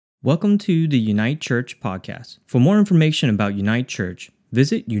Welcome to the Unite Church podcast. For more information about Unite Church,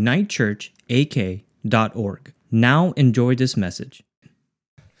 visit unitechurchak.org. Now enjoy this message.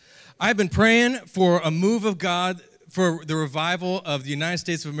 I've been praying for a move of God for the revival of the United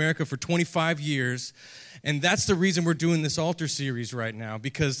States of America for 25 years. And that's the reason we're doing this altar series right now,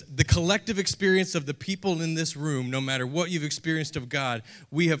 because the collective experience of the people in this room, no matter what you've experienced of God,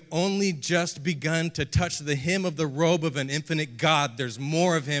 we have only just begun to touch the hem of the robe of an infinite God. There's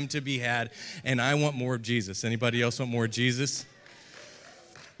more of him to be had, and I want more of Jesus. Anybody else want more of Jesus?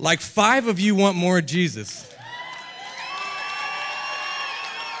 Like 5 of you want more of Jesus.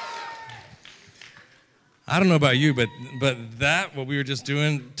 I don't know about you, but that, what we were just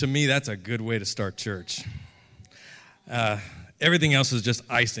doing, to me, that's a good way to start church. Everything else is just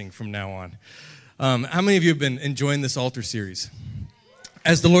icing from now on. How many of you have been enjoying this altar series?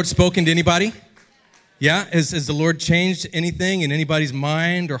 Has the Lord spoken to anybody? Yeah? Has the Lord changed anything in anybody's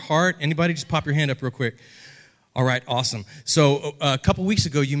mind or heart? Anybody? Just pop your hand up real quick. All right, awesome. So a couple weeks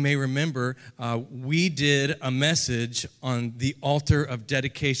ago, you may remember, we did a message on the altar of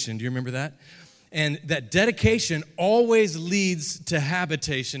dedication. Do you remember that? And that dedication always leads to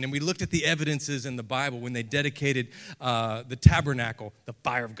habitation. And we looked at the evidences in the Bible when they dedicated the tabernacle, the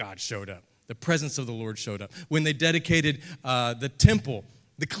fire of God showed up. The presence of the Lord showed up. When they dedicated the temple,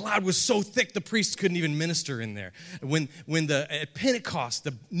 the cloud was so thick the priests couldn't even minister in there. At Pentecost,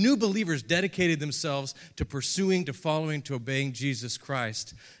 the new believers dedicated themselves to pursuing, to following, to obeying Jesus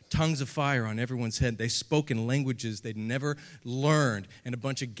Christ. Tongues of fire on everyone's head. They spoke in languages they'd never learned. And a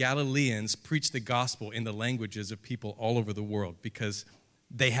bunch of Galileans preached the gospel in the languages of people all over the world because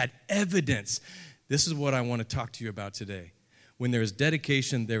they had evidence. This is what I want to talk to you about today. When there is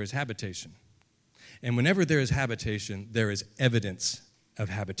dedication, there is habitation. And whenever there is habitation, there is evidence of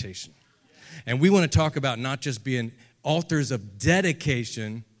habitation. And we want to talk about not just being altars of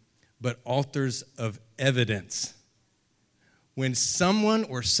dedication, but altars of evidence. When someone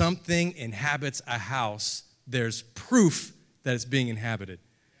or something inhabits a house, there's proof that it's being inhabited.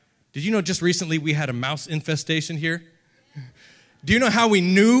 Did you know just recently we had a mouse infestation here? Do you know how we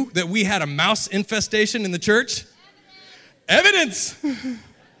knew that we had a mouse infestation in the church? Evidence. Them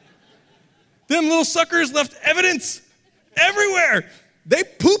little suckers left evidence everywhere. They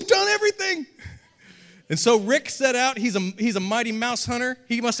pooped on everything. And so Rick set out, he's a mighty mouse hunter.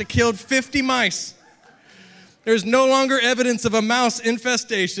 He must have killed 50 mice. There's no longer evidence of a mouse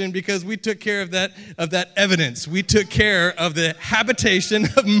infestation because we took care of that evidence. We took care of the habitation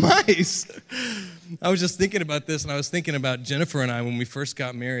of mice. I was just thinking about this, and I was thinking about Jennifer and I when we first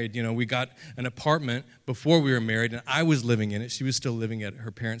got married. You know, we got an apartment before we were married, and I was living in it. She was still living at her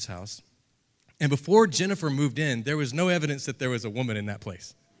parents' house. And before Jennifer moved in, there was no evidence that there was a woman in that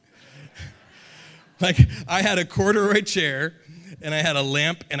place. Like, I had a corduroy chair, and I had a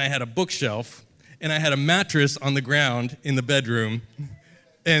lamp, and I had a bookshelf, and I had a mattress on the ground in the bedroom,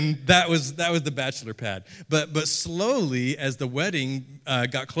 and that was the bachelor pad. But slowly, as the wedding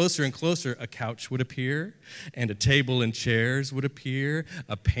got closer and closer, a couch would appear, and a table and chairs would appear,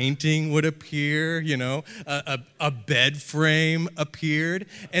 a painting would appear, you know, a bed frame appeared,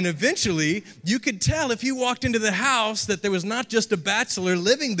 and eventually, you could tell if you walked into the house that there was not just a bachelor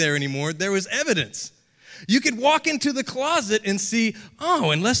living there anymore, there was evidence. You could walk into the closet and see,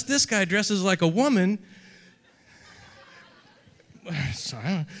 oh, unless this guy dresses like a woman,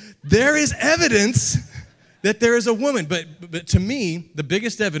 there is evidence that there is a woman. But to me, the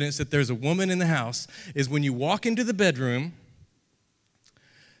biggest evidence that there's a woman in the house is when you walk into the bedroom,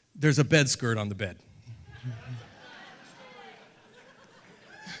 there's a bed skirt on the bed.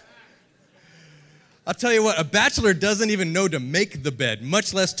 I'll tell you what, a bachelor doesn't even know to make the bed,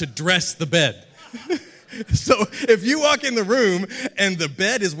 much less to dress the bed. So if you walk in the room and the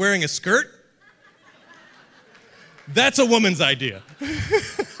bed is wearing a skirt, that's a woman's idea.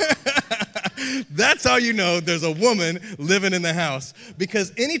 That's how you know there's a woman living in the house.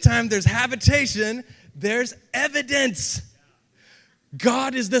 Because anytime there's habitation, there's evidence.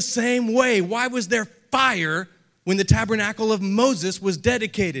 God is the same way. Why was there fire when the tabernacle of Moses was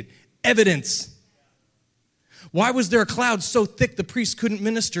dedicated? Evidence. Why was there a cloud so thick the priests couldn't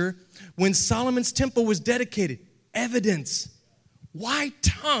minister when Solomon's temple was dedicated? Evidence. Why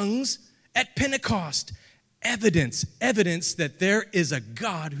tongues at Pentecost? Evidence. Evidence that there is a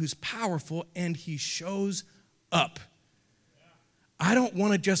God who's powerful and he shows up. I don't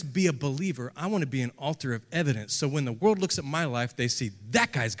want to just be a believer. I want to be an altar of evidence. So when the world looks at my life, they see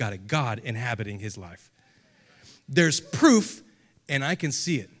that guy's got a God inhabiting his life. There's proof and I can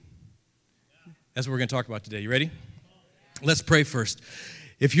see it. That's what we're going to talk about today. You ready? Let's pray first.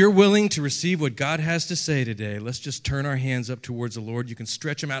 If you're willing to receive what God has to say today, let's just turn our hands up towards the Lord. You can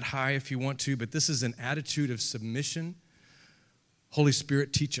stretch them out high if you want to, but this is an attitude of submission. Holy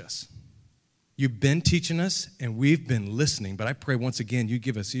Spirit, teach us. You've been teaching us, and we've been listening, but I pray once again you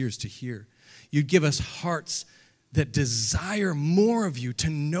give us ears to hear. You give us hearts that desire more of you,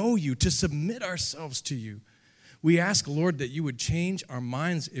 to know you, to submit ourselves to you. We ask, Lord, that you would change our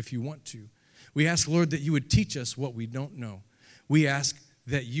minds if you want to. We ask, Lord, that you would teach us what we don't know. We ask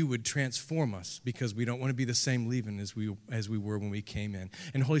that you would transform us because we don't want to be the same leaven as we were when we came in.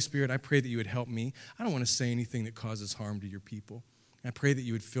 And Holy Spirit, I pray that you would help me. I don't want to say anything that causes harm to your people. I pray that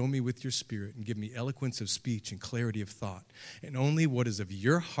you would fill me with your Spirit and give me eloquence of speech and clarity of thought. And only what is of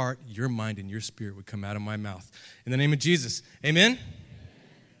your heart, your mind, and your spirit would come out of my mouth. In the name of Jesus, amen?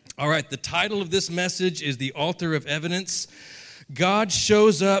 All right, the title of this message is The Altar of Evidence. God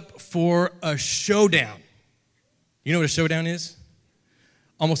shows up for a showdown. You know what a showdown is?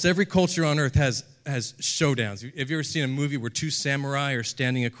 Almost every culture on earth has showdowns. Have you ever seen a movie where two samurai are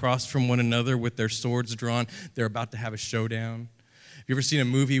standing across from one another with their swords drawn? They're about to have a showdown. Have you ever seen a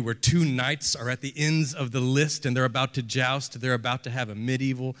movie where two knights are at the ends of the list and they're about to joust? They're about to have a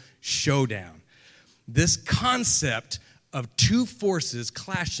medieval showdown. This concept of two forces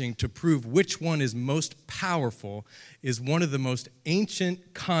clashing to prove which one is most powerful is one of the most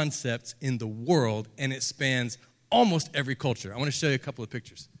ancient concepts in the world, and it spans almost every culture. I want to show you a couple of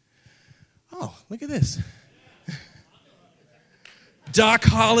pictures. Oh, look at this. Doc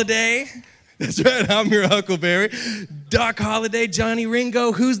Holliday. That's right, I'm your Huckleberry. Doc Holliday, Johnny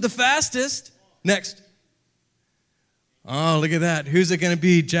Ringo. Who's the fastest? Next. Oh, look at that. Who's it going to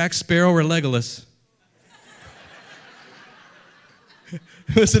be, Jack Sparrow or Legolas?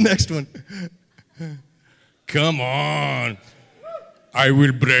 What's the next one? Come on. I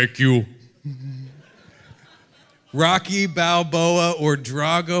will break you. Rocky Balboa or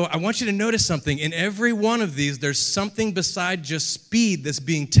Drago. I want you to notice something. In every one of these, there's something beside just speed that's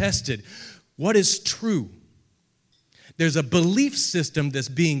being tested. What is true? There's a belief system that's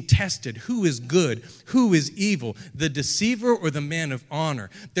being tested. Who is good? Who is evil? The deceiver or the man of honor?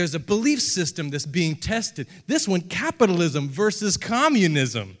 There's a belief system that's being tested. This one, capitalism versus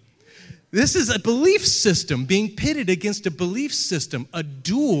communism. This is a belief system being pitted against a belief system. A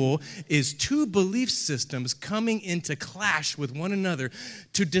duel is two belief systems coming into clash with one another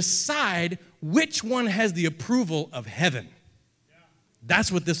to decide which one has the approval of heaven.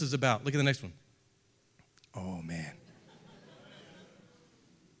 That's what this is about. Look at the next one. Oh, man.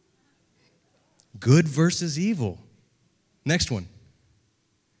 Good versus evil. Next one.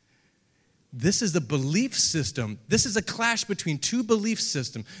 This is the belief system. This is a clash between two belief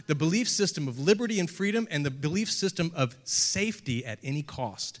systems. The belief system of liberty and freedom and the belief system of safety at any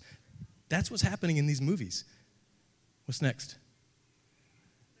cost. That's what's happening in these movies. What's next?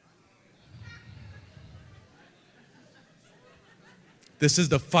 This is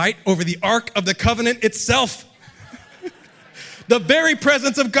the fight over the Ark of the Covenant itself. The very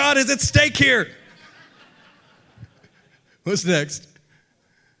presence of God is at stake here. What's next?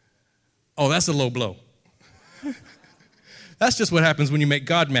 Oh, that's a low blow. That's just what happens when you make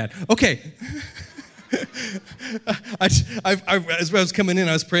God mad. Okay. As I was coming in,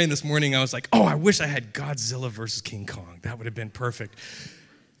 I was praying this morning. I was like, oh, I wish I had Godzilla versus King Kong. That would have been perfect.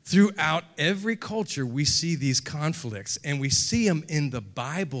 Throughout every culture, we see these conflicts, and we see them in the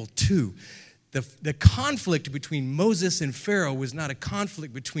Bible too. The conflict between Moses and Pharaoh was not a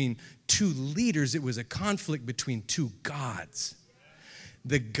conflict between two leaders. It was a conflict between two gods.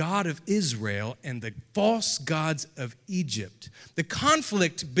 The God of Israel and the false gods of Egypt. The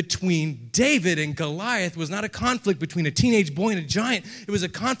conflict between David and Goliath was not a conflict between a teenage boy and a giant. It was a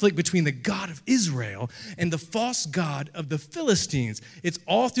conflict between the God of Israel and the false god of the Philistines. It's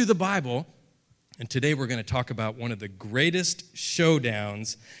all through the Bible. And today we're going to talk about one of the greatest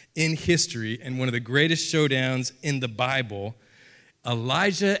showdowns in history and one of the greatest showdowns in the Bible,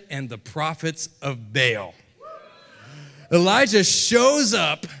 Elijah and the prophets of Baal. Elijah shows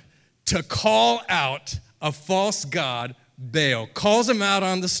up to call out a false god, Baal. Calls him out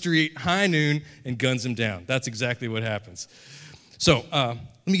on the street, high noon, and guns him down. That's exactly what happens. So let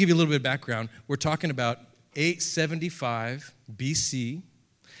me give you a little bit of background. We're talking about 875 BC.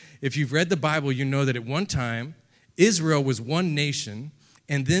 If you've read the Bible, you know that at one time, Israel was one nation,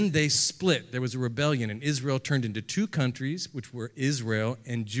 and then they split. There was a rebellion, and Israel turned into two countries, which were Israel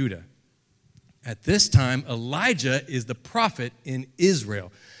and Judah. At this time, Elijah is the prophet in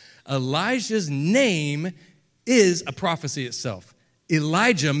Israel. Elijah's name is a prophecy itself.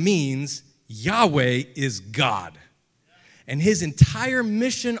 Elijah means Yahweh is God. And his entire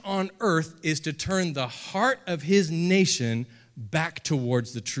mission on earth is to turn the heart of his nation back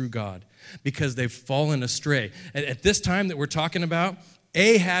towards the true God because they've fallen astray. At this time that we're talking about,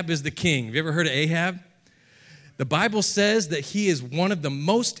 Ahab is the king. Have you ever heard of Ahab? The Bible says that he is one of the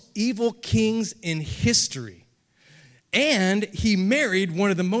most evil kings in history. And he married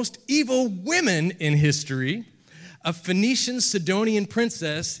one of the most evil women in history, a Phoenician Sidonian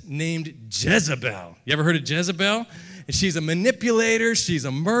princess named Jezebel. You ever heard of Jezebel? And she's a manipulator, she's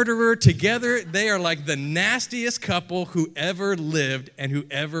a murderer. Together, they are like the nastiest couple who ever lived and who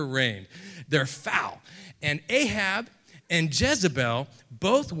ever reigned. They're foul. And Ahab and Jezebel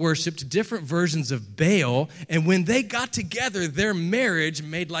both worshiped different versions of Baal, and when they got together, their marriage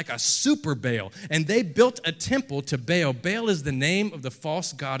made like a super Baal, and they built a temple to Baal. Baal is the name of the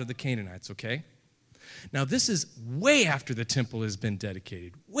false god of the Canaanites, okay? Now, this is way after the temple has been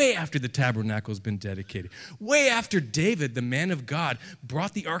dedicated, way after the tabernacle has been dedicated, way after David, the man of God,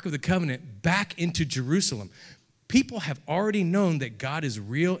 brought the Ark of the Covenant back into Jerusalem. People have already known that God is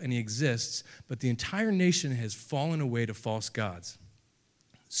real and he exists, but the entire nation has fallen away to false gods.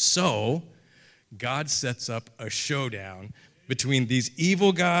 So, God sets up a showdown between these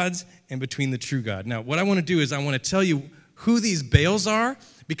evil gods and between the true God. Now, what I want to do is I want to tell you who these Baals are,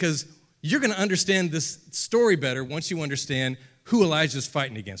 because you're going to understand this story better once you understand who Elijah's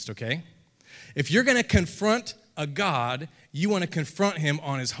fighting against, okay? If you're going to confront a God, you want to confront him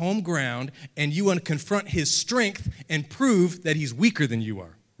on his home ground, and you want to confront his strength and prove that he's weaker than you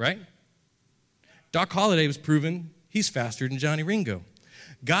are, right? Doc Holliday was proven he's faster than Johnny Ringo.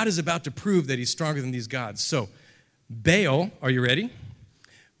 God is about to prove that he's stronger than these gods. So, Baal, are you ready?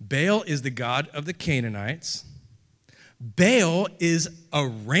 Baal is the god of the Canaanites. Baal is a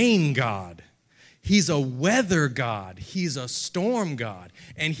rain god. He's a weather god. He's a storm god.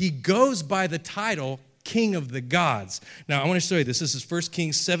 And he goes by the title King of the Gods. Now, I want to show you this. This is 1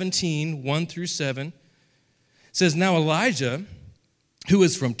 Kings 17, 1 through 7. It says, Now Elijah, who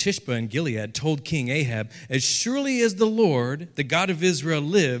was from Tishbe in Gilead, told King Ahab, As surely as the Lord, the God of Israel,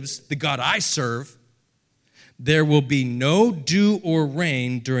 lives, the God I serve, there will be no dew or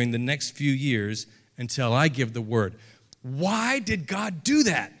rain during the next few years until I give the word. Why did God do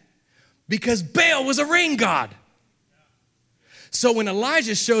that? Because Baal was a rain god. So when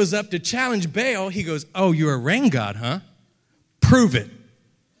Elijah shows up to challenge Baal, he goes, Oh, you're a rain god, huh? Prove it.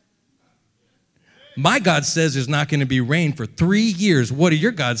 My God says there's not going to be rain for 3 years. What do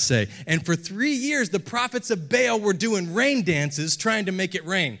your gods say? And for 3 years, the prophets of Baal were doing rain dances trying to make it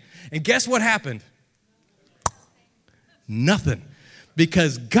rain. And guess what happened? Nothing.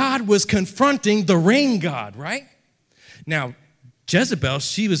 Because God was confronting the rain god, right? Now, Jezebel,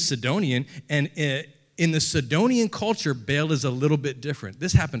 she was Sidonian, and in the Sidonian culture, Baal is a little bit different.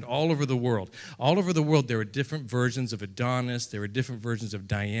 This happened all over the world. All over the world, there were different versions of Adonis. There were different versions of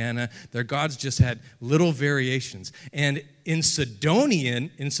Diana. Their gods just had little variations. And in Sidonia,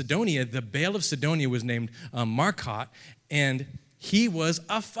 the Baal of Sidonia was named Markot, and he was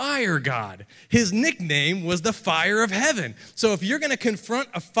a fire god. His nickname was the fire of heaven. So if you're going to confront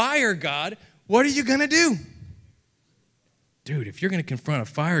a fire god, what are you going to do? Dude, if you're going to confront a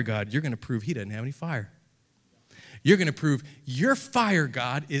fire god, you're going to prove he doesn't have any fire. You're going to prove your fire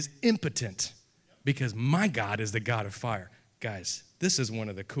god is impotent because my God is the God of fire. Guys, this is one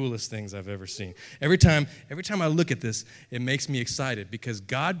of the coolest things I've ever seen. Every time I look at this, it makes me excited because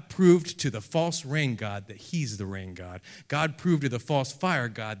God proved to the false rain god that he's the rain god. God proved to the false fire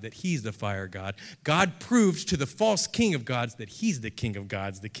god that he's the fire god. God proved to the false king of gods that he's the king of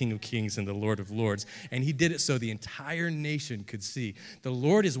gods, the king of kings, and the Lord of lords. And he did it so the entire nation could see. The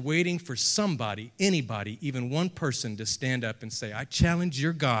Lord is waiting for somebody, anybody, even one person to stand up and say, I challenge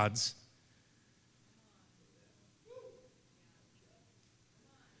your gods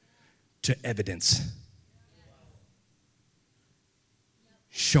to evidence.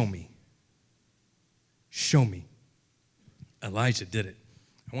 Show me. Show me. Elijah did it.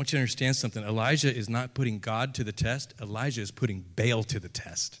 I want you to understand something. Elijah is not putting God to the test. Elijah is putting Baal to the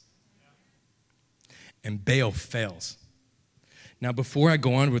test. And Baal fails. Now, before I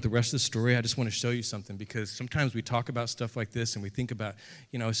go on with the rest of the story, I just want to show you something because sometimes we talk about stuff like this and we think about,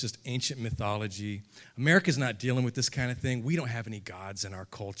 it's just ancient mythology. America's not dealing with this kind of thing. We don't have any gods in our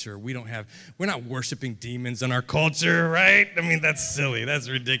culture. We're not worshiping demons in our culture, right? I mean, that's silly. That's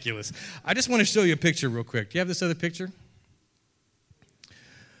ridiculous. I just want to show you a picture real quick. Do you have this other picture?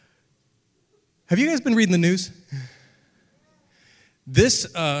 Have you guys been reading the news? This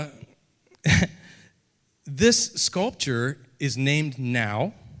sculpture is named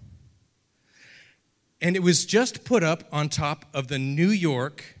Now, and it was just put up on top of the New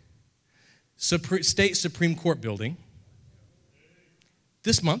York State Supreme Court building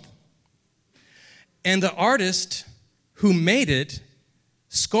this month. And the artist who made it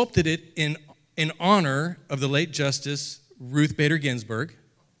sculpted it in honor of the late Justice Ruth Bader Ginsburg.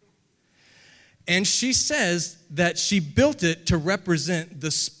 And she says that she built it to represent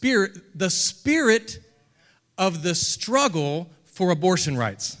the spirit of the struggle for abortion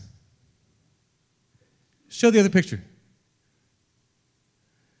rights. Show the other picture.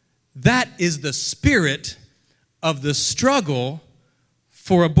 That is the spirit of the struggle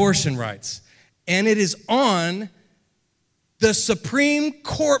for abortion rights. And it is on the Supreme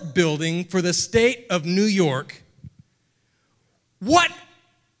Court building for the state of New York. What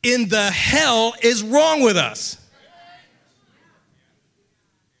in the hell is wrong with us?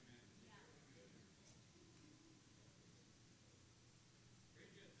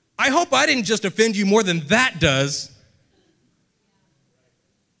 I hope I didn't just offend you more than that does.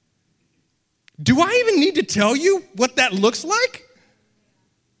 Do I even need to tell you what that looks like?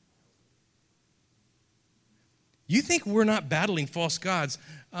 You think we're not battling false gods?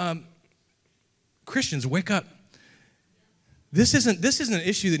 Christians, wake up. This isn't an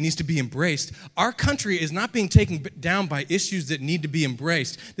issue that needs to be embraced. Our country is not being taken down by issues that need to be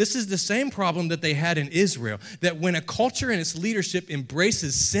embraced. This is the same problem that they had in Israel, that when a culture and its leadership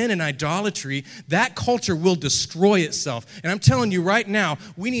embraces sin and idolatry, that culture will destroy itself. And I'm telling you right now,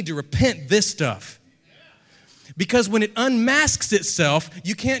 we need to repent this stuff. Because when it unmasks itself,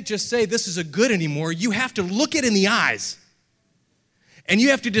 you can't just say this is a good anymore. You have to look it in the eyes. And you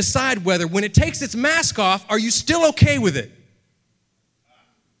have to decide whether, when it takes its mask off, are you still okay with it?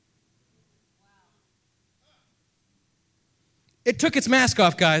 It took its mask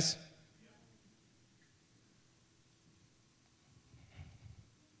off, guys.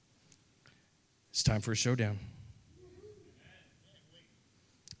 It's time for a showdown.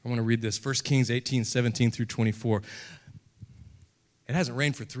 I want to read this, 1 Kings 18, 17 through 24. It hasn't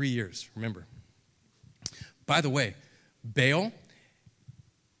rained for 3 years, remember. By the way, Baal,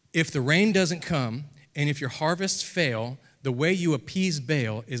 if the rain doesn't come and if your harvests fail, the way you appease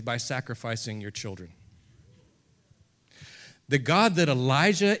Baal is by sacrificing your children. The God that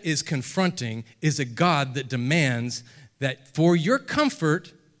Elijah is confronting is a God that demands that for your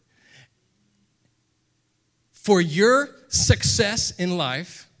comfort, for your success in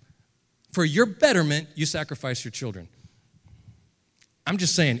life, for your betterment, you sacrifice your children. I'm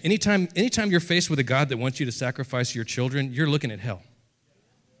just saying, anytime you're faced with a God that wants you to sacrifice your children, you're looking at hell.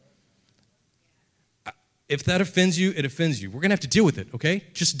 If that offends you, it offends you. We're going to have to deal with it, okay?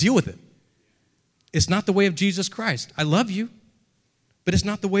 Just deal with it. It's not the way of Jesus Christ. I love you, but it's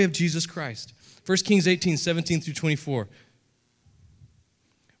not the way of Jesus Christ. 1 Kings 18, 17 through 24.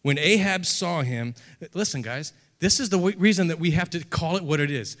 When Ahab saw him, listen, guys, this is the reason that we have to call it what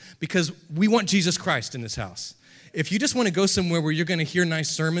it is, because we want Jesus Christ in this house. If you just want to go somewhere where you're going to hear nice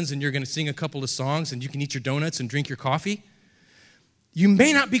sermons and you're going to sing a couple of songs and you can eat your donuts and drink your coffee, you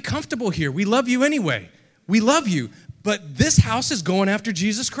may not be comfortable here. We love you anyway. We love you. But this house is going after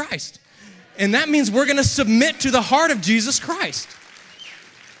Jesus Christ. And that means we're going to submit to the heart of Jesus Christ.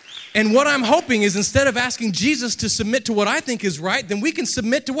 And what I'm hoping is, instead of asking Jesus to submit to what I think is right, then we can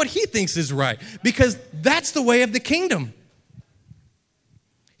submit to what he thinks is right, because that's the way of the kingdom.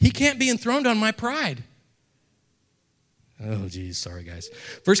 He can't be enthroned on my pride. Oh, geez, sorry, guys.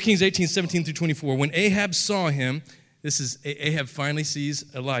 1 Kings 18, 17 through 24. When Ahab saw him, this is Ahab finally sees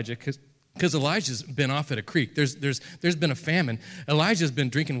Elijah, because Elijah's been off at a creek. There's been a famine. Elijah's been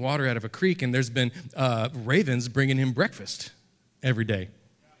drinking water out of a creek, and there's been ravens bringing him breakfast every day.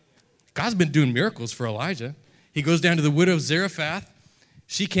 God's been doing miracles for Elijah. He goes down to the widow of Zarephath.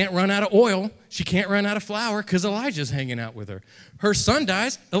 She can't run out of oil. She can't run out of flour because Elijah's hanging out with her. Her son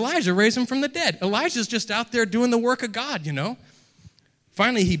dies. Elijah raised him from the dead. Elijah's just out there doing the work of God, you know.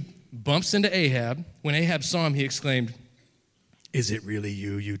 Finally, he bumps into Ahab. When Ahab saw him, he exclaimed, "Is it really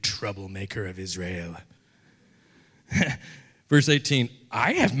you, you troublemaker of Israel?" Verse 18,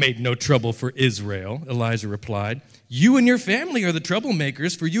 "I have made no trouble for Israel," Elijah replied. "You and your family are the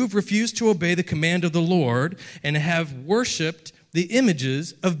troublemakers, for you have refused to obey the command of the Lord and have worshipped the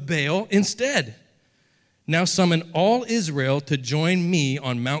images of Baal instead. Now summon all Israel to join me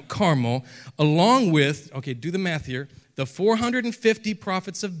on Mount Carmel, along with," okay, do the math here, "the 450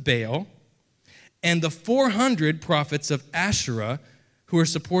 prophets of Baal and the 400 prophets of Asherah who are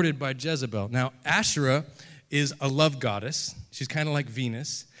supported by Jezebel." Now, Asherah is a love goddess. She's kind of like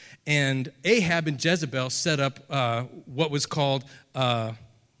Venus. And Ahab and Jezebel set up what was called, I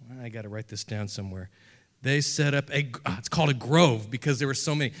got to write this down somewhere. They set up it's called a grove, because there were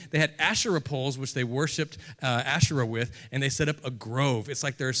so many. They had Asherah poles, which they worshipped Asherah with, and they set up a grove. It's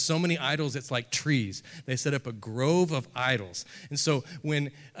like there are so many idols, it's like trees. They set up a grove of idols. And so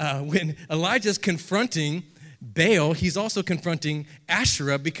when Elijah's confronting Baal, he's also confronting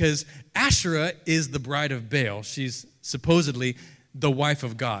Asherah because Asherah is the bride of Baal. She's supposedly the wife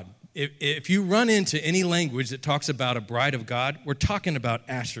of God. If you run into any language that talks about a bride of God, we're talking about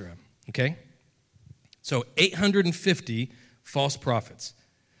Asherah, okay? So 850 false prophets.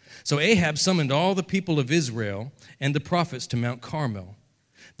 So Ahab summoned all the people of Israel and the prophets to Mount Carmel.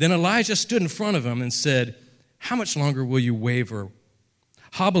 Then Elijah stood in front of him and said, "How much longer will you waver,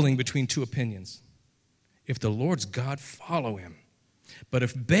 hobbling between two opinions? If the Lord's God, follow him. But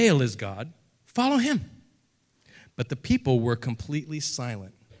if Baal is God, follow him." But the people were completely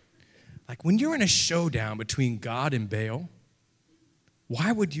silent. Like when you're in a showdown between God and Baal,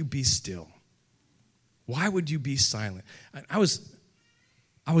 why would you be still? Why would you be silent? I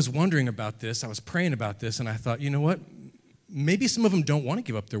was wondering about this. I was praying about this, and I thought, you know what? Maybe some of them don't want to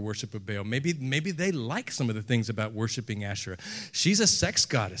give up their worship of Baal. Maybe they like some of the things about worshiping Asherah. She's a sex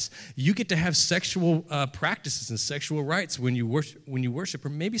goddess. You get to have sexual practices and sexual rites when you worship her.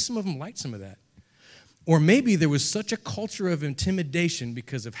 Maybe some of them like some of that. Or maybe there was such a culture of intimidation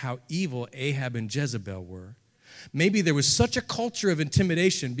because of how evil Ahab and Jezebel were. Maybe there was such a culture of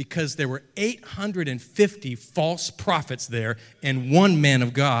intimidation because there were 850 false prophets there and one man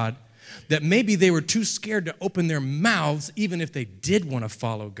of God, that maybe they were too scared to open their mouths even if they did want to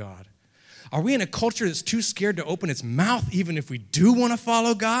follow God. Are we in a culture that's too scared to open its mouth even if we do want to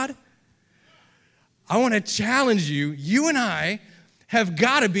follow God? I want to challenge you. You and I have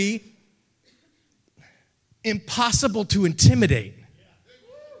got to be impossible to intimidate.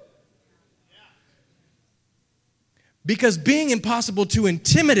 Because being impossible to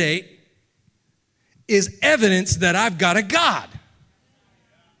intimidate is evidence that I've got a God.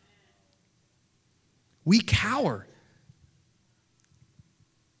 We cower.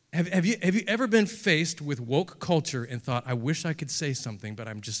 Have you ever been faced with woke culture and thought, I wish I could say something, but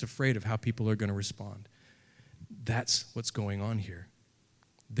I'm just afraid of how people are going to respond? That's what's going on here.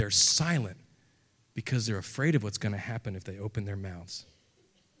 They're silent because they're afraid of what's going to happen if they open their mouths.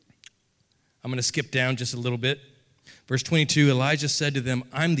 I'm going to skip down just a little bit. Verse 22, Elijah said to them,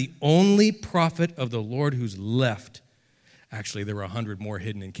 "I'm the only prophet of the Lord who's left." Actually, there were 100 more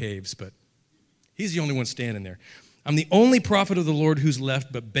hidden in caves, but he's the only one standing there. "I'm the only prophet of the Lord who's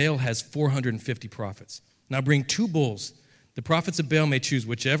left, but Baal has 450 prophets. Now bring 2 bulls. The prophets of Baal may choose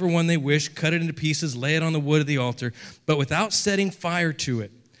whichever one they wish, cut it into pieces, lay it on the wood of the altar, but without setting fire to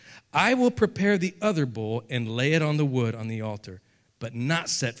it. I will prepare the other bull and lay it on the wood on the altar, but not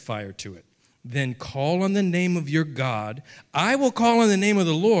set fire to it. Then call on the name of your God. I will call on the name of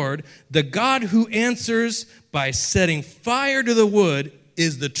the Lord. The God who answers by setting fire to the wood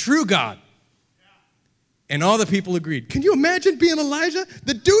is the true God." And all the people agreed. Can you imagine being Elijah?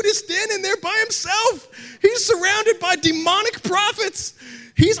 The dude is standing there by himself. He's surrounded by demonic prophets.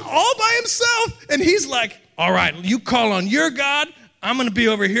 He's all by himself. And he's like, all right, you call on your God. I'm going to be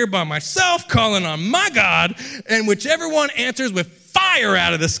over here by myself calling on my God. And whichever one answers with fire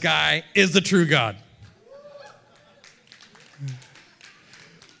out of the sky is the true God.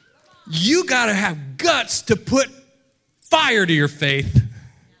 You got to have guts to put fire to your faith.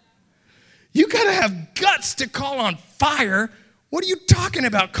 You got to have guts to call on fire. What are you talking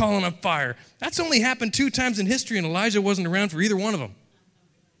about calling on fire? That's only happened 2 times in history, and Elijah wasn't around for either one of them.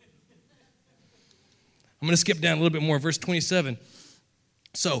 I'm going to skip down a little bit more. Verse 27.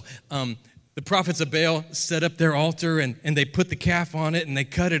 So the prophets of Baal set up their altar, and they put the calf on it, and they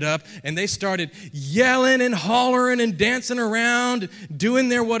cut it up, and they started yelling and hollering and dancing around, doing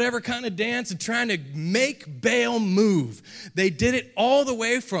their whatever kind of dance and trying to make Baal move. They did it all the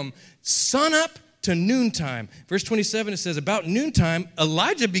way from sunup to noontime. Verse 27, it says, about noontime,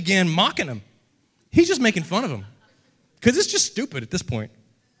 Elijah began mocking them. He's just making fun of them because it's just stupid at this point.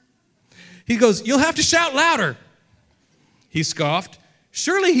 He goes, "You'll have to shout louder." He scoffed.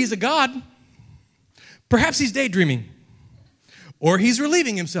 Surely he's a god. Perhaps he's daydreaming, or he's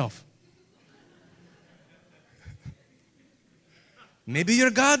relieving himself. Maybe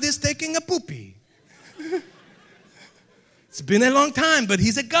your God is taking a poopy. It's been a long time, but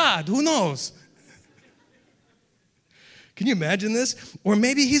he's a god. Who knows? Can you imagine this? Or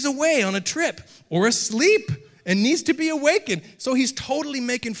maybe he's away on a trip or asleep and needs to be awakened. So he's totally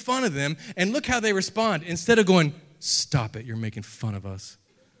making fun of them. And look how they respond. Instead of going, "Stop it, you're making fun of us."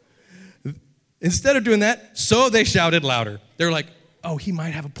 Instead of doing that, so they shouted louder. They're like, "Oh, he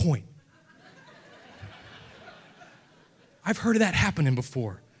might have a point." I've heard of that happening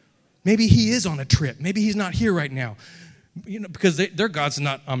before. Maybe he is on a trip. Maybe he's not here right now. You know, because their God's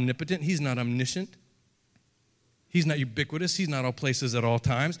not omnipotent. He's not omniscient. He's not ubiquitous. He's not all places at all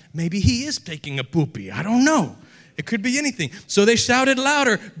times. Maybe he is taking a poopy. I don't know. It could be anything. So they shouted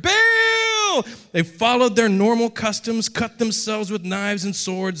louder, "Baal, kill. They followed their normal customs, cut themselves with knives and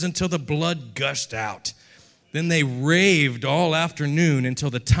swords until the blood gushed out. Then they raved all afternoon until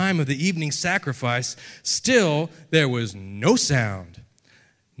the time of the evening sacrifice. Still, there was no sound,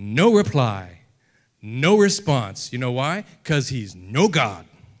 no reply, no response. You know why? Because he's no God.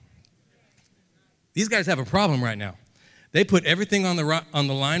 These guys have a problem right now. They put everything on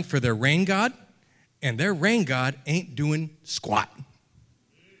the line for their rain god, and their rain god ain't doing squat.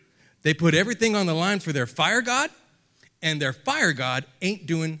 They put everything on the line for their fire god, and their fire god ain't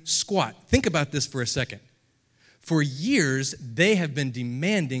doing squat. Think about this for a second. For years, they have been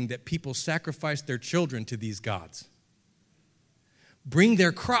demanding that people sacrifice their children to these gods, bring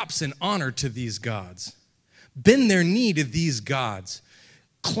their crops in honor to these gods, bend their knee to these gods,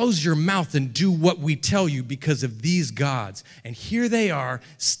 close your mouth and do what we tell you because of these gods. And here they are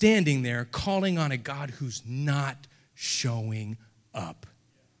standing there calling on a God who's not showing up.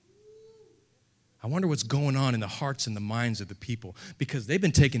 I wonder what's going on in the hearts and the minds of the people, because they've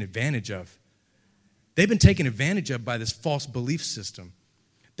been taken advantage of. They've been taken advantage of by this false belief system.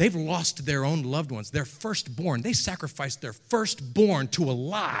 They've lost their own loved ones, their firstborn. They sacrificed their firstborn to a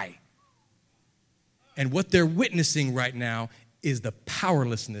lie. And what they're witnessing right now is the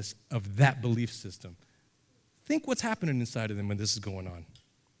powerlessness of that belief system. Think what's happening inside of them when this is going on.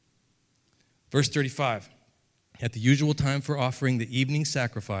 Verse 35, at the usual time for offering the evening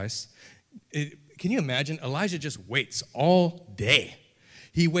sacrifice, can you imagine? Elijah just waits all day.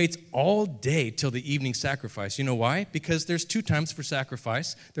 He waits all day till the evening sacrifice. You know why? Because there's 2 times for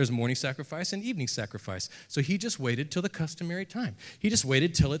sacrifice. There's morning sacrifice and evening sacrifice. So he just waited till the customary time. He just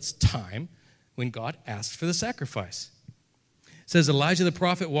waited till it's time when God asked for the sacrifice. It says Elijah the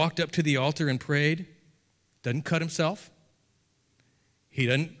prophet walked up to the altar and prayed. Doesn't cut himself. He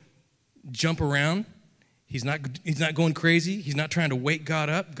doesn't jump around. He's not going crazy. He's not trying to wake God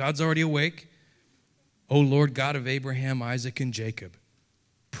up. God's already awake. O Lord God of Abraham, Isaac, and Jacob,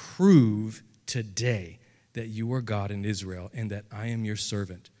 prove today that you are God in Israel and that I am your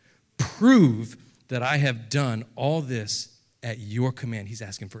servant. Prove that I have done all this at your command. He's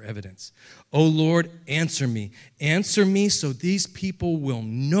asking for evidence. O Lord, answer me. Answer me so these people will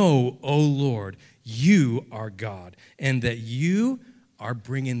know, O Lord, you are God and that you are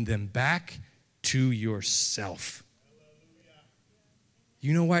bringing them back to yourself.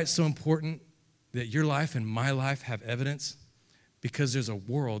 You know why it's so important that your life and my life have evidence? Because there's a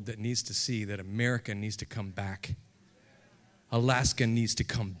world that needs to see that America needs to come back. Alaska needs to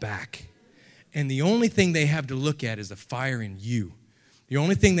come back. And the only thing they have to look at is the fire in you. The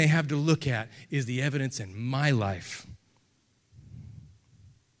only thing they have to look at is the evidence in my life.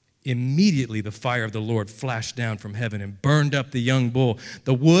 Immediately the fire of the Lord flashed down from heaven and burned up the young bull,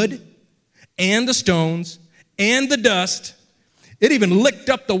 the wood and the stones and the dust. It even licked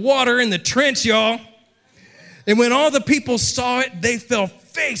up the water in the trench, y'all. And when all the people saw it, they fell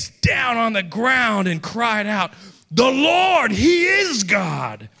face down on the ground and cried out, "The Lord, He is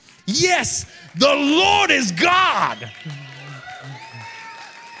God. Yes, the Lord is God."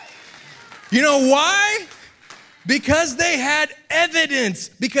 You know why? Because they had evidence.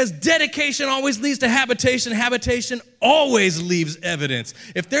 Because dedication always leads to habitation. Habitation always leaves evidence.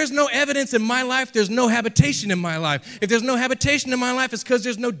 If there's no evidence in my life, there's no habitation in my life. If there's no habitation in my life, it's because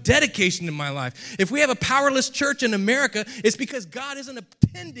there's no dedication in my life. If we have a powerless church in America, it's because God isn't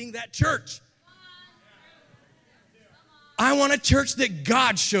attending that church. I want a church that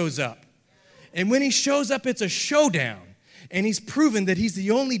God shows up. And when He shows up, it's a showdown. And He's proven that He's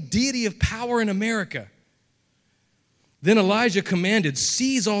the only deity of power in America. Then Elijah commanded,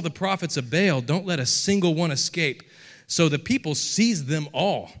 "Seize all the prophets of Baal. Don't let a single one escape." So the people seized them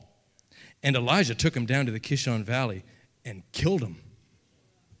all. And Elijah took them down to the Kishon Valley and killed them.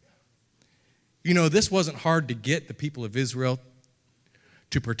 You know, this wasn't hard to get the people of Israel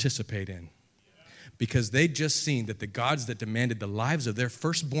to participate in, because they'd just seen that the gods that demanded the lives of their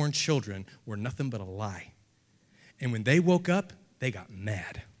firstborn children were nothing but a lie. And when they woke up, they got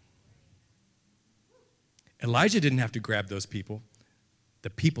mad. Elijah didn't have to grab those people. The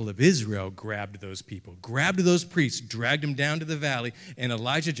people of Israel grabbed those people, grabbed those priests, dragged them down to the valley, and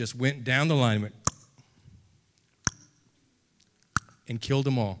Elijah just went down the line and went and killed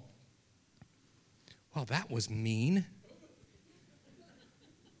them all. Well, that was mean.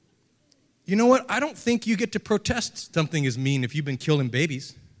 You know what? I don't think you get to protest something as mean if you've been killing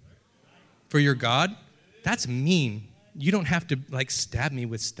babies for your God. That's mean. You don't have to, stab me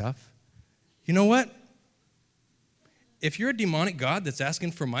with stuff. You know what? If you're a demonic God that's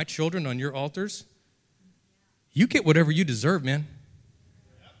asking for my children on your altars, you get whatever you deserve, man.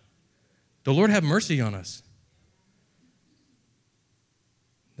 The Lord have mercy on us.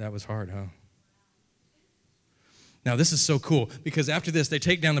 That was hard, huh? Now, this is so cool because after this, they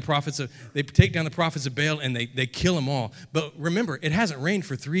take down the prophets of Baal and they kill them all. But remember, it hasn't rained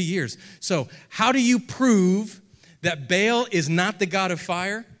for 3 years. So how do you prove that Baal is not the God of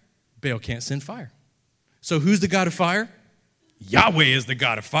fire? Baal can't send fire. So who's the God of fire? Yahweh is the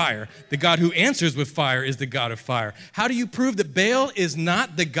God of fire. The God who answers with fire is the God of fire. How do you prove that Baal is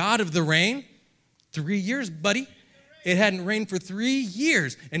not the God of the rain? 3 years, buddy. It hadn't rained for 3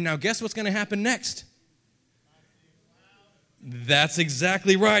 years. And now guess what's going to happen next? That's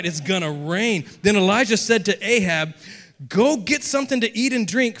exactly right. It's going to rain. Then Elijah said to Ahab, go get something to eat and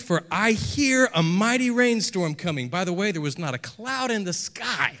drink, for I hear a mighty rainstorm coming. By the way, there was not a cloud in the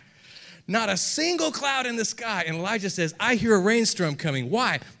sky. Not a single cloud in the sky. And Elijah says, I hear a rainstorm coming.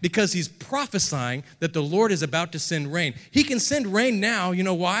 Why? Because he's prophesying that the Lord is about to send rain. He can send rain now. You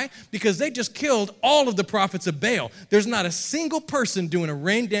know why? Because they just killed all of the prophets of Baal. There's not a single person doing a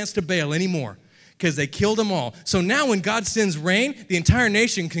rain dance to Baal anymore because they killed them all. So now when God sends rain, the entire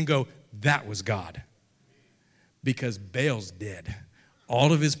nation can go, that was God. Because Baal's dead.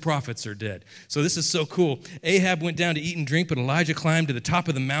 All of his prophets are dead. So this is so cool. Ahab went down to eat and drink, but Elijah climbed to the top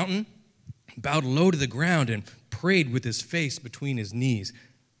of the mountain, bowed low to the ground, and prayed with his face between his knees.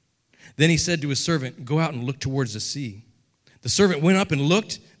 Then he said to his servant, go out and look towards the sea. The servant went up and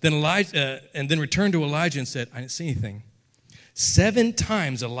looked, and then returned to Elijah and said, I didn't see anything. 7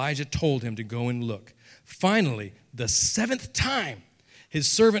 times Elijah told him to go and look. Finally, the 7th time, his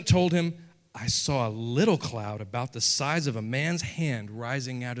servant told him, I saw a little cloud about the size of a man's hand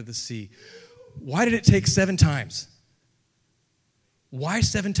rising out of the sea. Why did it take 7 times? Why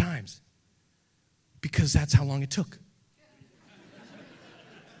 7 times? Because that's how long it took.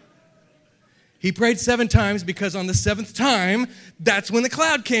 He prayed 7 times because on the 7th time, that's when the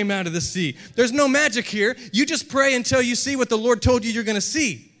cloud came out of the sea. There's no magic here. You just pray until you see what the Lord told you you're going to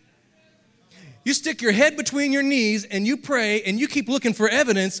see. You stick your head between your knees and you pray and you keep looking for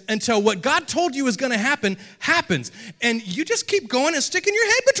evidence until what God told you is going to happen, happens. And you just keep going and sticking your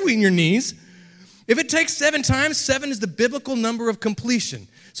head between your knees. If it takes 7 times, 7 is the biblical number of completion.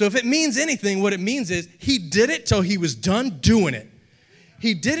 So if it means anything, what it means is he did it till he was done doing it.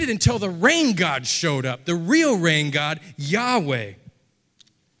 He did it until the rain God showed up, the real rain God, Yahweh.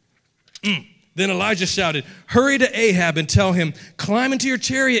 Then Elijah shouted, hurry to Ahab and tell him, climb into your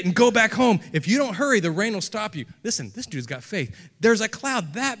chariot and go back home. If you don't hurry, the rain will stop you. Listen, this dude's got faith. There's a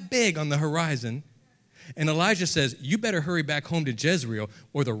cloud that big on the horizon. And Elijah says, you better hurry back home to Jezreel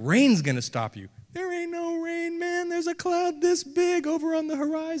or the rain's going to stop you. There ain't no rain, man. There's a cloud this big over on the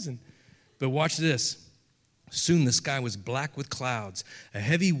horizon. But watch this. Soon the sky was black with clouds. A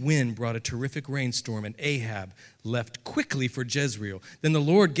heavy wind brought a terrific rainstorm, and Ahab left quickly for Jezreel. Then the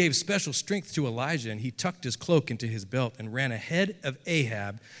Lord gave special strength to Elijah, and he tucked his cloak into his belt and ran ahead of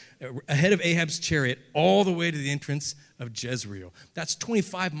Ahab's chariot all the way to the entrance of Jezreel. That's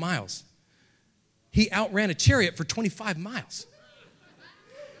 25 miles. He outran a chariot for 25 miles.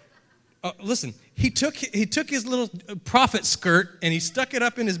 Listen, he took his little prophet skirt and he stuck it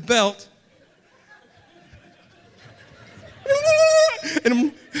up in his belt.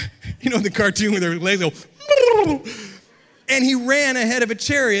 And you know the cartoon where their legs go, and he ran ahead of a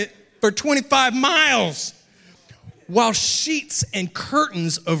chariot for 25 miles while sheets and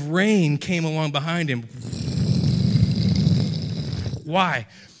curtains of rain came along behind him. Why?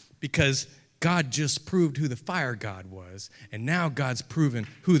 Because God just proved who the fire God was, and now God's proven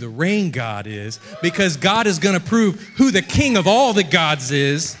who the rain God is, because God is going to prove who the King of all the gods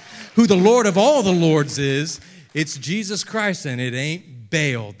is, who the Lord of all the lords is. It's Jesus Christ, and it ain't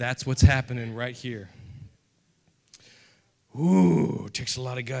Baal. That's what's happening right here. Ooh, it takes a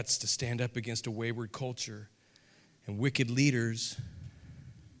lot of guts to stand up against a wayward culture and wicked leaders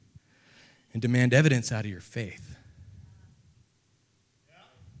and demand evidence out of your faith.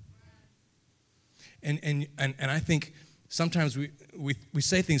 And I think sometimes we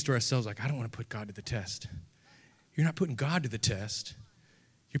say things to ourselves like, I don't want to put God to the test. You're not putting God to the test.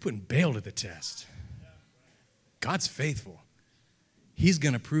 You're putting Baal to the test. God's faithful. He's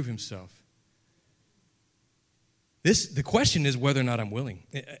going to prove himself. The question is whether or not I'm willing.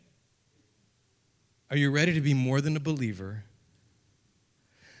 Are you ready to be more than a believer?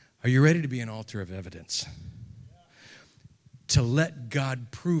 Are you ready to be an altar of evidence? To let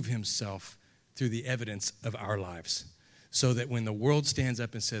God prove himself through the evidence of our lives. So that when the world stands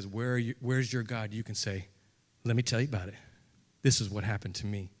up and says, where's your God? You can say, let me tell you about it. This is what happened to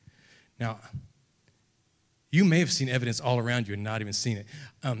me. Now, you may have seen evidence all around you and not even seen it.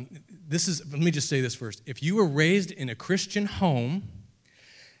 Let me just say this first. If you were raised in a Christian home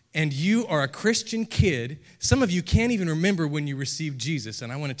and you are a Christian kid, some of you can't even remember when you received Jesus,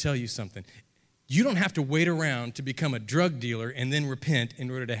 and I want to tell you something. You don't have to wait around to become a drug dealer and then repent in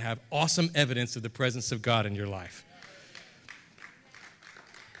order to have awesome evidence of the presence of God in your life.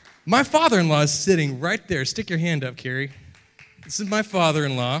 My father-in-law is sitting right there. Stick your hand up, Carrie. This is my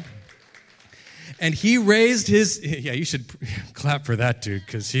father-in-law. And he raised yeah, you should clap for that dude,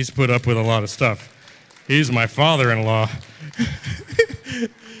 because he's put up with a lot of stuff. He's my father-in-law.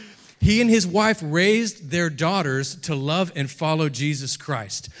 He and his wife raised their daughters to love and follow Jesus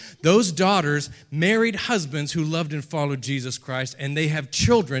Christ. Those daughters married husbands who loved and followed Jesus Christ, and they have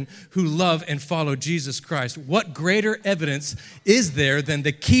children who love and follow Jesus Christ. What greater evidence is there than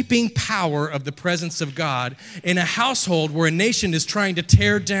the keeping power of the presence of God in a household where a nation is trying to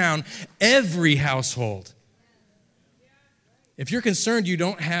tear down every household? If you're concerned you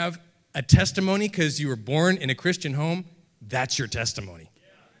don't have a testimony because you were born in a Christian home, that's your testimony.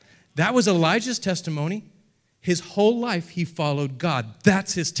 That was Elijah's testimony. His whole life, he followed God.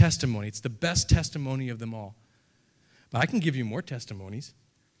 That's his testimony. It's the best testimony of them all. But I can give you more testimonies.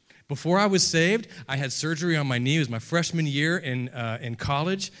 Before I was saved, I had surgery on my knee. It was my freshman year in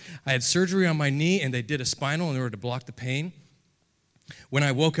college. I had surgery on my knee, and they did a spinal in order to block the pain. When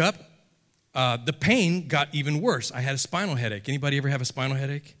I woke up, the pain got even worse. I had a spinal headache. Anybody ever have a spinal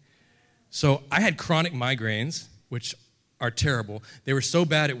headache? So I had chronic migraines, which are terrible. They were so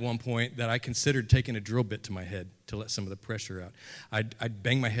bad at one point that I considered taking a drill bit to my head to let some of the pressure out. I'd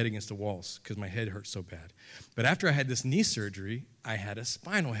bang my head against the walls because my head hurt so bad. But after I had this knee surgery, I had a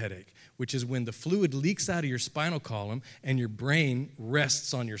spinal headache, which is when the fluid leaks out of your spinal column and your brain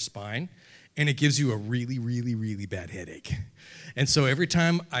rests on your spine, and it gives you a really, really, really bad headache. And so every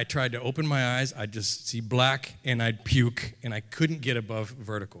time I tried to open my eyes, I'd just see black, and I'd puke, and I couldn't get above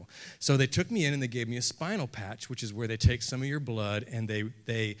vertical. So they took me in, and they gave me a spinal patch, which is where they take some of your blood, and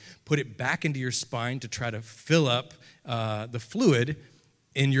they put it back into your spine to try to fill up the fluid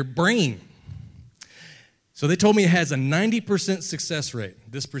in your brain. So they told me it has a 90% success rate,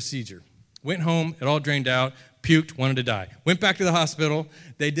 this procedure. Went home, it all drained out, puked, wanted to die. Went back to the hospital.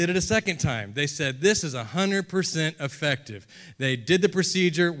 They did it a second time. They said, this is 100% effective. They did the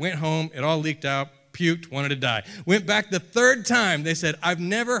procedure, went home, it all leaked out, puked, wanted to die. Went back the third time. They said, I've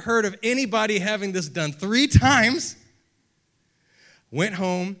never heard of anybody having this done 3 times. Went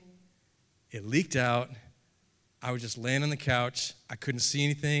home, it leaked out. I was just laying on the couch. I couldn't see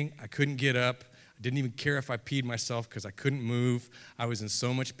anything. I couldn't get up. Didn't even care if I peed myself because I couldn't move. I was in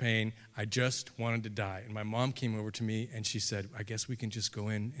so much pain. I just wanted to die. And my mom came over to me and she said, I guess we can just go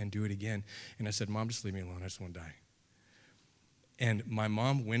in and do it again. And I said, Mom, just leave me alone. I just want to die. And my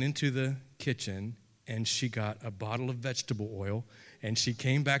mom went into the kitchen and she got a bottle of vegetable oil and she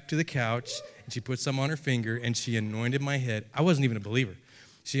came back to the couch and she put some on her finger and she anointed my head. I wasn't even a believer.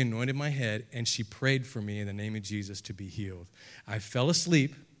 She anointed my head and she prayed for me in the name of Jesus to be healed. I fell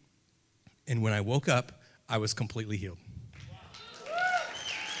asleep. And when I woke up, I was completely healed.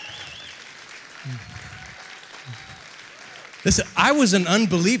 Listen, I was an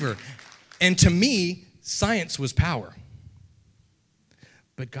unbeliever, and to me, science was power.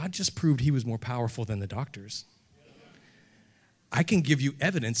 But God just proved he was more powerful than the doctors. I can give you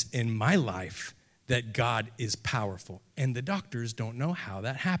evidence in my life that God is powerful, and the doctors don't know how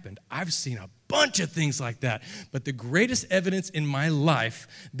that happened. I've seen a bunch of things like that, but the greatest evidence in my life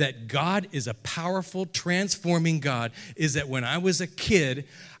that God is a powerful, transforming God is that when I was a kid,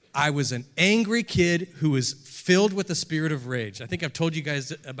 I was an angry kid who was filled with the spirit of rage. I think I've told you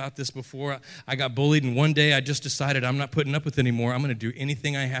guys about this before. I got bullied, and one day I just decided I'm not putting up with it anymore. I'm going to do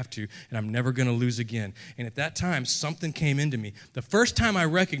anything I have to, and I'm never going to lose again. And at that time, something came into me. The first time I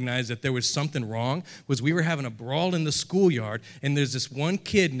recognized that there was something wrong was we were having a brawl in the schoolyard, and there's this one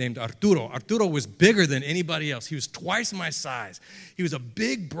kid named Arturo. Arturo was bigger than anybody else. He was twice my size. He was a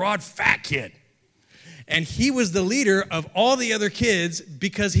big, broad, fat kid. And he was the leader of all the other kids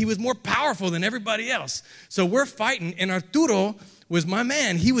because he was more powerful than everybody else. So we're fighting, and Arturo was my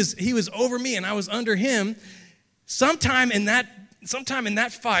man. He was over me, and I was under him. Sometime in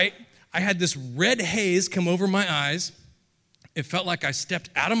that fight, I had this red haze come over my eyes. It felt like I stepped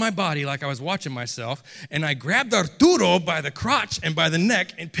out of my body, like I was watching myself, and I grabbed Arturo by the crotch and by the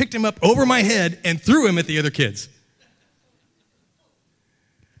neck and picked him up over my head and threw him at the other kids.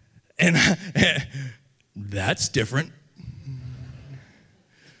 And that's different.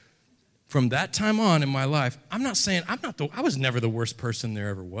 From that time on in my life, I'm not saying I was never the worst person there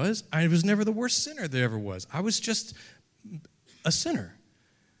ever was. I was never the worst sinner there ever was. I was just a sinner.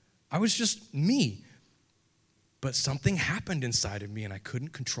 I was just me. But something happened inside of me, and I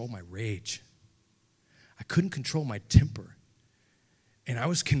couldn't control my rage. I couldn't control my temper. And I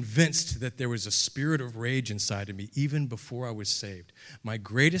was convinced that there was a spirit of rage inside of me even before I was saved. My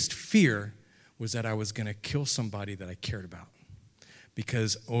greatest fear was that I was going to kill somebody that I cared about.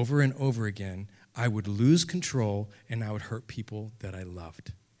 Because over and over again, I would lose control and I would hurt people that I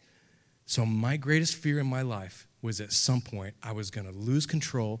loved. So my greatest fear in my life was at some point I was going to lose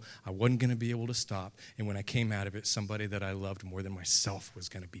control, I wasn't going to be able to stop, and when I came out of it, somebody that I loved more than myself was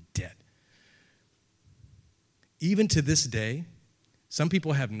going to be dead. Even to this day, some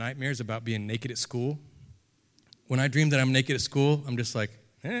people have nightmares about being naked at school. When I dream that I'm naked at school, I'm just like,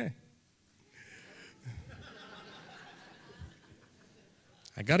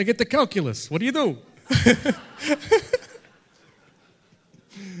 I got to get the calculus. What do you do?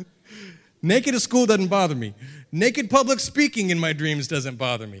 Naked at school doesn't bother me. Naked public speaking in my dreams doesn't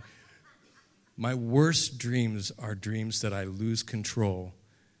bother me. My worst dreams are dreams that I lose control,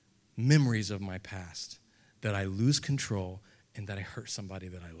 memories of my past, that I lose control and that I hurt somebody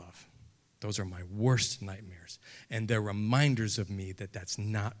that I love. Those are my worst nightmares. And they're reminders of me that that's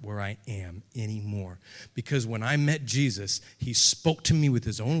not where I am anymore. Because when I met Jesus, he spoke to me with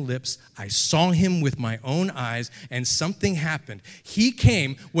his own lips. I saw him with my own eyes, and something happened. He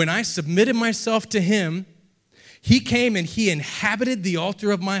came when I submitted myself to him. He came and he inhabited the altar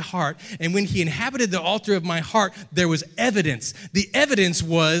of my heart. And when he inhabited the altar of my heart, there was evidence. The evidence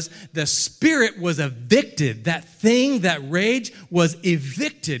was the spirit was evicted. That thing, that rage was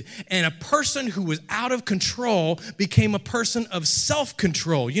evicted. And a person who was out of control became a person of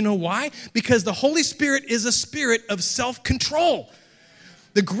self-control. You know why? Because the Holy Spirit is a spirit of self-control.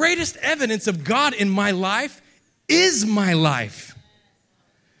 The greatest evidence of God in my life is my life.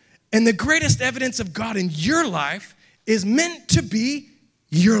 And the greatest evidence of God in your life is meant to be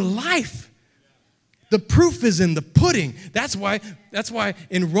your life. The proof is in the pudding. That's why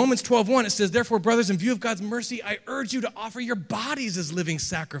in Romans 12:1 it says, therefore, brothers, in view of God's mercy, I urge you to offer your bodies as living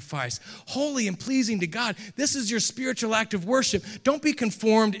sacrifice, holy and pleasing to God. This is your spiritual act of worship. Don't be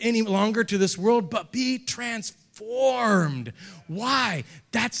conformed any longer to this world, but be transformed. Why?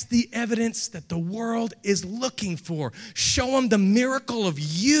 That's the evidence that the world is looking for. Show them the miracle of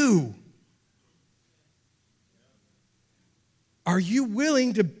you. Are you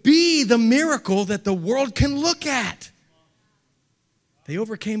willing to be the miracle that the world can look at? They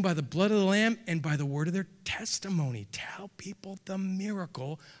overcame by the blood of the Lamb and by the word of their testimony. Tell people the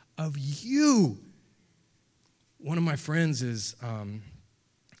miracle of you. One of my friends is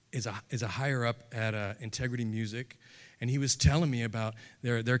a higher up at Integrity Music, and he was telling me about,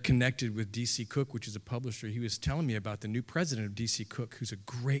 they're connected with D.C. Cook, which is a publisher. He was telling me about the new president of D.C. Cook, who's a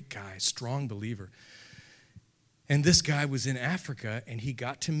great guy, strong believer. And this guy was in Africa, and he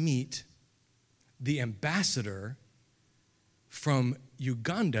got to meet the ambassador from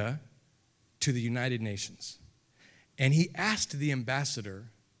Uganda to the United Nations. And he asked the ambassador,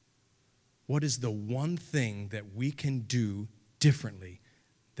 what is the one thing that we can do differently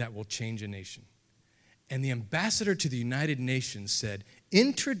that will change a nation? And the ambassador to the United Nations said,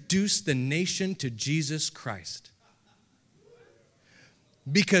 introduce the nation to Jesus Christ.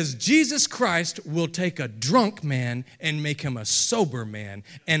 Because Jesus Christ will take a drunk man and make him a sober man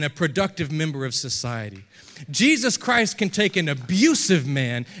and a productive member of society. Jesus Christ can take an abusive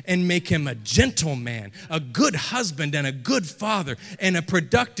man and make him a gentle man, a good husband and a good father, and a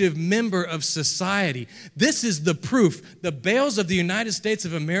productive member of society. This is the proof. The Baals of the United States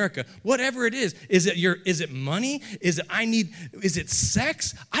of America, whatever it is it money? Is it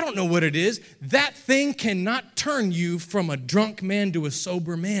sex? I don't know what it is. That thing cannot turn you from a drunk man to a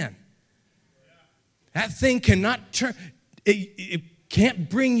sober man. That thing cannot turn, it can't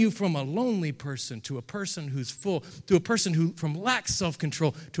bring you from a lonely person to a person who's full, to a person who from lacks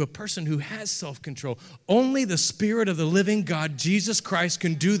self-control, to a person who has self-control. Only the Spirit of the living God, Jesus Christ,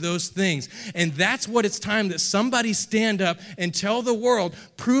 can do those things. And that's what it's time that somebody stand up and tell the world,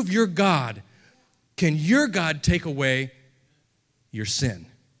 prove your God. Can your God take away your sin?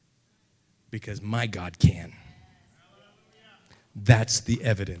 Because my God can. That's the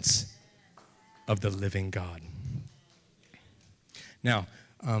evidence of the living God. Now,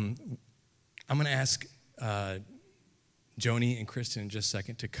 I'm going to ask Joni and Kristen in just a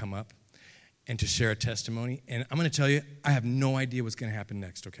second to come up and to share a testimony. And I'm going to tell you, I have no idea what's going to happen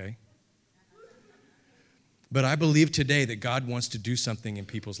next, okay? But I believe today that God wants to do something in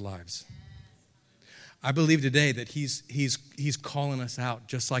people's lives. I believe today that he's calling us out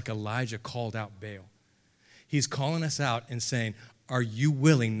just like Elijah called out Baal. He's calling us out and saying, are you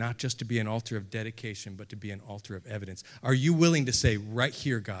willing not just to be an altar of dedication, but to be an altar of evidence? Are you willing to say, right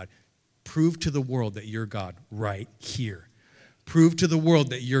here, God, prove to the world that you're God right here. Prove to the world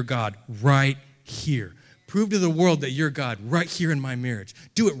that you're God right here. Prove to the world that you're God right here in my marriage.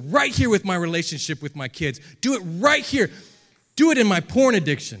 Do it right here with my relationship with my kids. Do it right here. Do it in my porn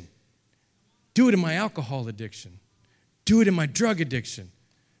addiction. Do it in my alcohol addiction. Do it in my drug addiction.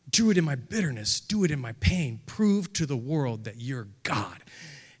 Do it in my bitterness. Do it in my pain. Prove to the world that you're God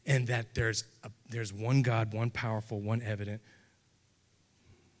and that there's one God, one powerful, one evident.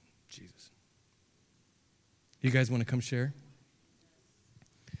 Jesus. You guys want to come share?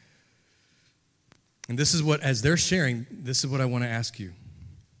 And this is what, as they're sharing, this is what I want to ask you.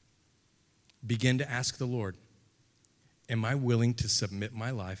 Begin to ask the Lord, am I willing to submit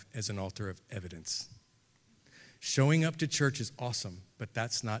my life as an altar of evidence? Showing up to church is awesome, but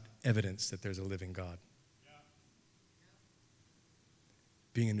that's not evidence that there's a living God.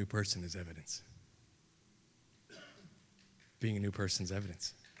 Being a new person is evidence. Being a new person is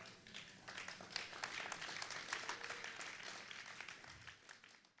evidence.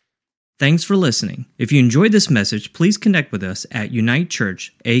 Thanks for listening. If you enjoyed this message, please connect with us at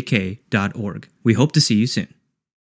unitechurchak.org. We hope to see you soon.